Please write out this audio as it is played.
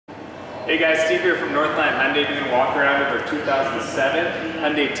Hey guys, Steve here from Northland Hyundai doing a walk around of our 2007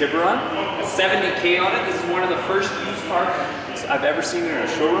 Hyundai Tiburon. A 70K on it. This is one of the first used cars I've ever seen in a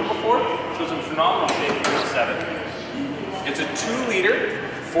showroom before. So it's a phenomenal shape for a 7. It's a 2-liter,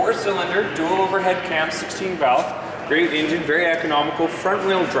 4-cylinder, dual overhead cam, 16 valve. Great engine, very economical, front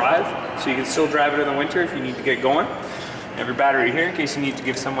wheel drive, so you can still drive it in the winter if you need to get going. Every battery here in case you need to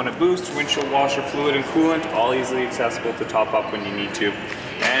give someone a boost, windshield washer, fluid and coolant, all easily accessible to top up when you need to.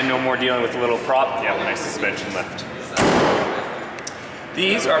 And no more dealing with a little prop. Yeah, nice suspension lift.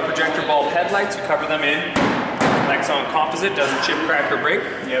 These are projector bulb headlights. You cover them in Lexan composite, doesn't chip, crack, or break.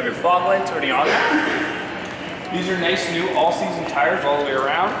 You have your fog lights already on there. These are nice new all-season tires all the way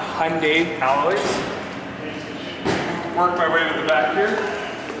around. Hyundai alloys. Work my way to the back here.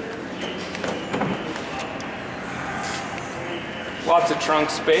 Lots of trunk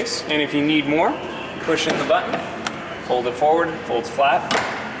space, and if you need more, push in the button, fold it forward, folds flat.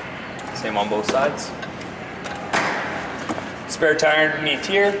 Same on both sides. Spare tire underneath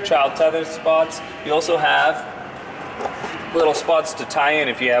here, child tether spots. You also have little spots to tie in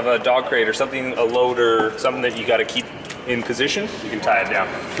if you have a dog crate or something, a load or something that you got to keep in position, you can tie it down.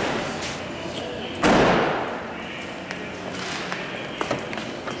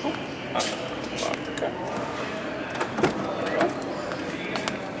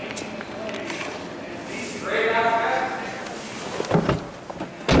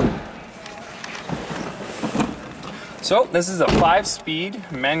 So this is a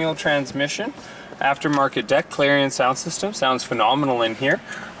 5-speed manual transmission, aftermarket deck, Clarion sound system. Sounds phenomenal in here.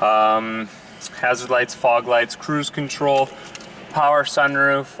 Hazard lights, fog lights, cruise control, power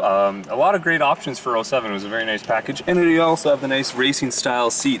sunroof. A lot of great options for 07. It was a very nice package, and you also have the nice racing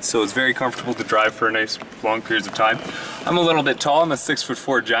style seats, so it's very comfortable to drive for a nice long periods of time. I'm a little bit tall. I'm a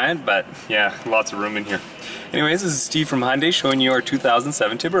 6'4" giant, but yeah, lots of room in here. Anyways, this is Steve from Hyundai showing you our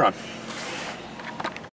 2007 Tiburon.